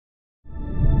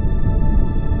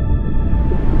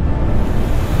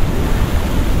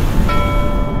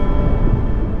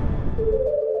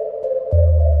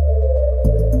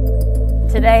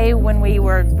Today, when we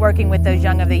were working with those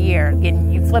young of the year,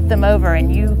 and you flip them over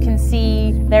and you can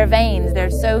see their veins.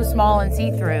 They're so small and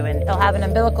see-through, and they'll have an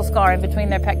umbilical scar in between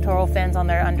their pectoral fins on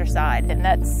their underside. And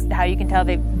that's how you can tell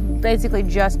they've basically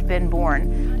just been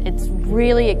born. It's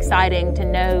really exciting to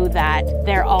know that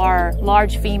there are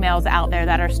large females out there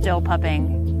that are still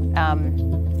pupping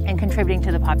and contributing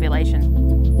to the population.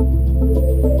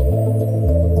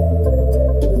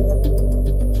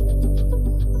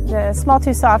 The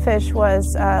small-tooth sawfish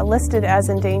was listed as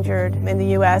endangered in the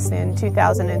U.S. in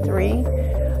 2003.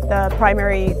 The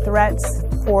primary threats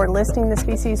for listing the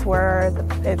species were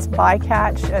its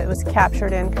bycatch. It was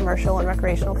captured in commercial and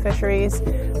recreational fisheries,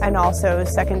 and also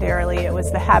secondarily it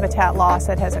was the habitat loss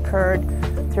that has occurred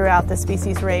throughout the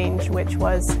species range, which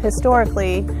was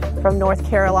historically from North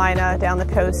Carolina down the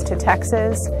coast to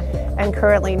Texas, and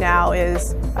currently now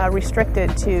is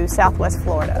restricted to Southwest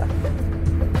Florida.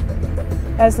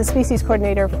 As the species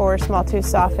coordinator for small-tooth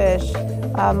sawfish,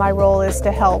 my role is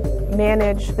to help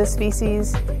manage the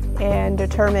species and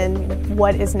determine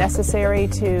what is necessary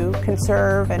to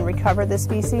conserve and recover the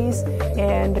species.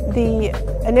 And the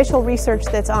initial research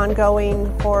that's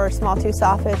ongoing for small-tooth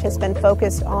sawfish has been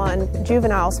focused on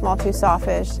juvenile small-tooth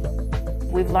sawfish.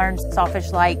 We've learned sawfish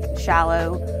like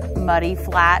shallow, muddy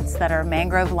flats that are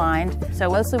mangrove lined. So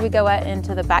mostly we go out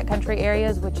into the backcountry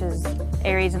areas, which is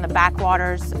areas in the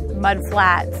backwaters, mud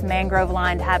flats, mangrove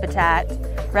lined habitat,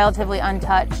 relatively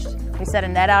untouched. We set a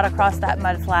net out across that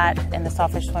mud flat and the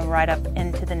sawfish swim right up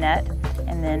into the net.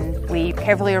 And then we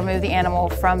carefully remove the animal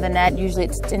from the net. Usually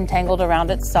it's entangled around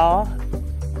its saw.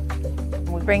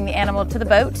 We bring the animal to the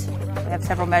boat. We have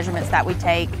several measurements that we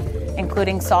take,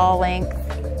 including saw length,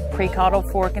 pre-caudal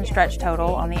fork and stretch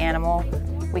total on the animal.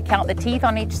 We count the teeth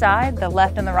on each side, the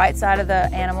left and the right side of the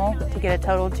animal, to get a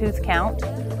total tooth count.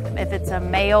 If it's a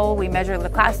male, we measure the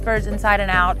claspers inside and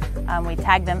out. We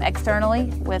tag them externally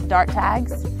with dart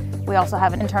tags. We also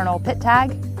have an internal pit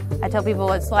tag. I tell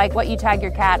people it's like what you tag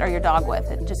your cat or your dog with.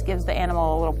 It just gives the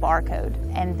animal a little barcode.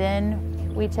 And then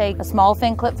we take a small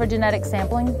fin clip for genetic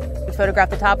sampling. We photograph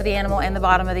the top of the animal and the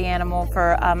bottom of the animal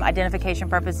for identification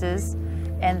purposes.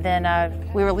 And then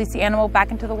we release the animal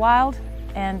back into the wild,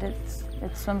 and it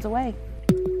swims away.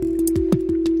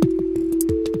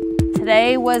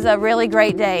 Today was a really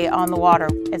great day on the water.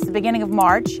 It's the beginning of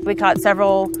March. We caught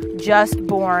several just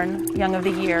born young of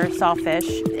the year sawfish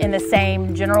in the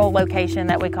same general location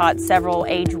that we caught several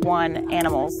age 1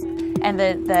 animals. And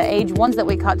the age 1s that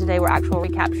we caught today were actual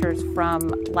recaptures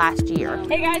from last year.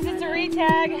 Hey guys, it's a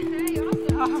retag. Hey,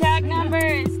 awesome. Tag number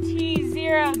is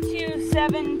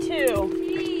T0272.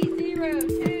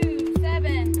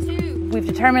 T0272. We've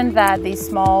determined that these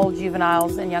small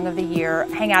juveniles and young of the year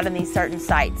hang out in these certain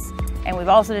sites. And we've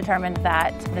also determined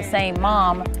that the same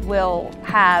mom will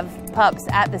have pups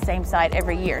at the same site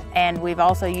every year. And we've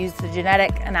also used the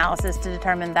genetic analysis to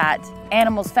determine that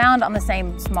animals found on the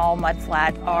same small mud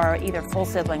flat are either full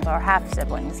siblings or half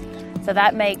siblings. So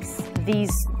that makes these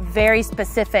very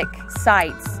specific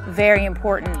sites very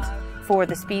important for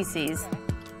the species.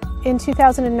 In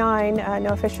 2009,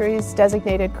 NOAA Fisheries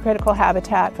designated critical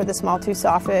habitat for the small-tooth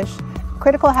sawfish.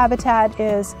 Critical habitat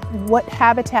is what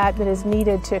habitat that is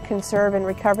needed to conserve and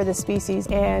recover the species.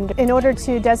 And in order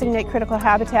to designate critical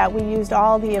habitat, we used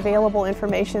all the available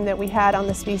information that we had on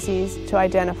the species to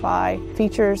identify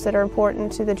features that are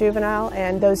important to the juvenile,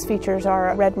 and those features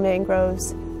are red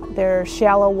mangroves. They're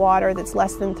shallow water that's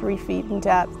less than 3 feet in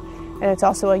depth, and it's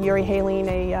also a euryhaline,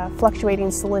 a fluctuating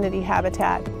salinity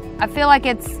habitat. I feel like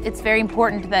it's very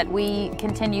important that we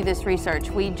continue this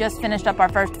research. We just finished up our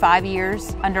first 5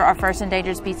 years under our first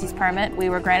endangered species permit. We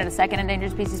were granted a second endangered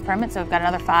species permit, so we've got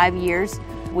another 5 years.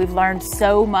 We've learned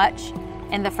so much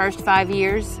in the first 5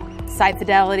 years. Site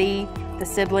fidelity, the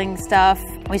sibling stuff.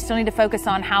 We still need to focus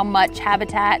on how much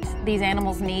habitat these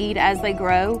animals need as they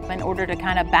grow in order to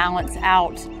kind of balance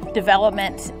out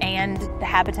development and the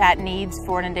habitat needs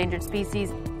for an endangered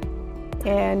species.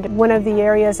 And one of the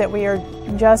areas that we are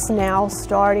just now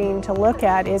starting to look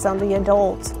at is on the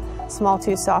adult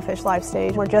small-tooth sawfish life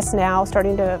stage. We're just now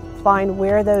starting to find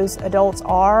where those adults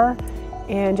are,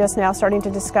 and just now starting to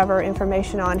discover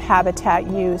information on habitat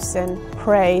use and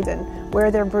prey and where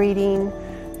they're breeding.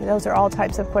 Those are all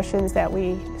types of questions that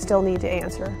we still need to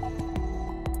answer.